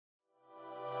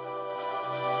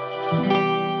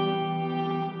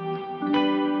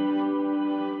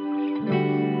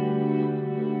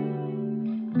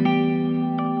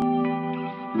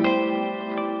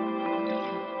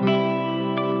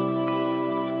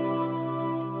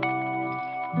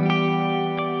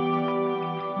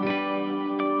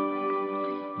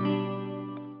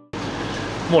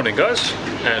Morning guys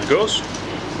and girls.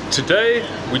 Today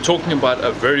we're talking about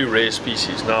a very rare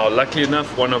species. Now luckily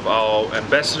enough, one of our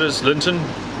ambassadors, Linton,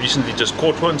 recently just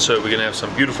caught one, so we're going to have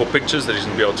some beautiful pictures that he's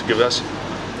going to be able to give us.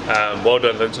 Well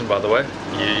done Linton, by the way.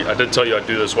 I did tell you I'd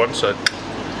do this one. So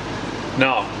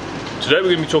now today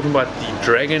we're going to be talking about the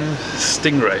Dragon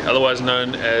Stingray, otherwise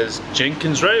known as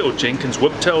Jenkinsii or Jenkins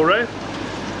whiptail ray.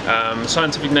 The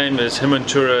scientific name is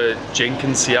Himanturu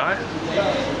Jenkinsii.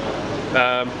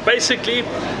 Basically,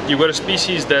 you've got a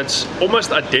species that's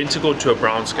almost identical to a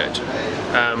brown skate.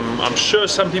 I'm sure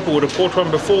some people would have caught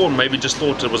one before and maybe just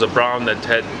thought it was a brown that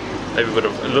had maybe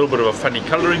a little bit of a funny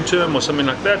colouring to him or something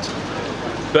like that.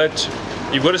 But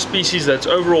you've got a species that's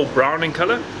overall brown in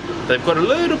colour. They've got a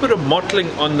little bit of mottling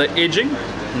on the edging.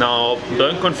 Now,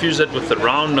 don't confuse that with the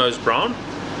round-nosed brown,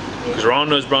 because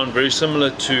round-nosed brown very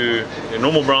similar to a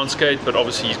normal brown skate, but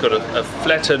obviously he's got a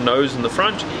flatter nose in the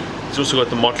front. He's also got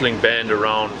the mottling band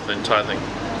around the entire thing.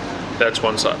 That's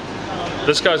one side.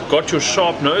 This guy's got your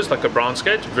sharp nose like a brown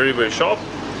skate, very, very sharp.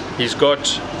 He's got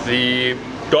the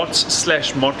dots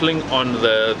slash mottling on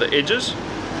the edges.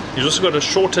 He's also got a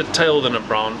shorter tail than a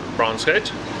brown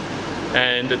skate,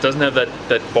 and it doesn't have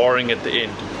that barring at the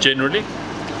end, generally.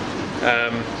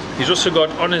 He's also got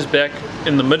on his back,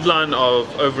 in the midline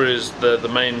of over the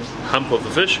main hump of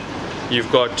the fish,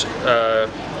 you've got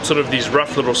sort of these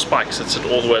rough little spikes that sit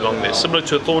all the way along there, similar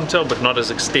to a thorntail but not as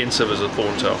extensive as a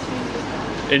thorntail.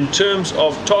 In terms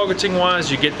of targeting wise,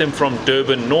 you get them from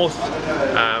Durban north,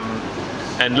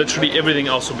 and literally everything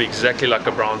else will be exactly like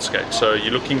a brown skate. So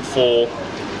you're looking for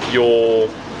your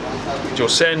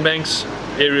sandbanks,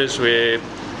 areas where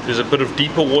there's a bit of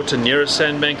deeper water near a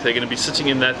sandbank. They're going to be sitting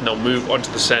in that and they'll move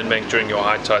onto the sandbank during your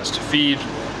high tides to feed.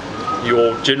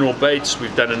 Your general baits,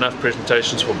 we've done enough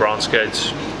presentations for brown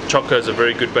skates. Choco is a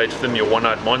very good bait for them. Your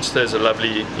one-eyed monster is a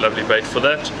lovely bait for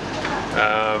that.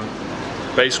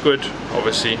 Bay squid,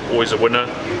 obviously always a winner,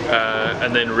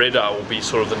 and then red eye will be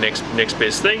sort of the next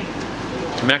best thing.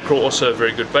 Mackerel also a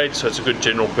very good bait, so it's a good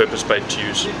general purpose bait to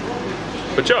use.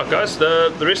 But yeah guys,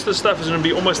 the rest of the stuff is going to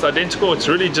be almost identical. It's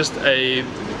really just a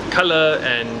color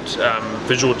and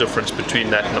visual difference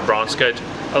between that and the brown skate.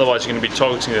 Otherwise you're going to be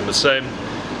targeting them the same.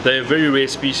 They're a very rare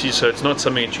species, so it's not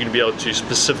something that you're going to be able to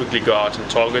specifically go out and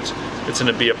target. It's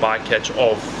going to be a bycatch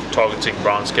of targeting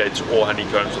brown skates or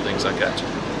honeycombs or things like that.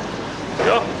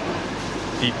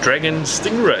 Yeah, the Dragon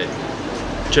Stingray.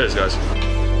 Cheers guys.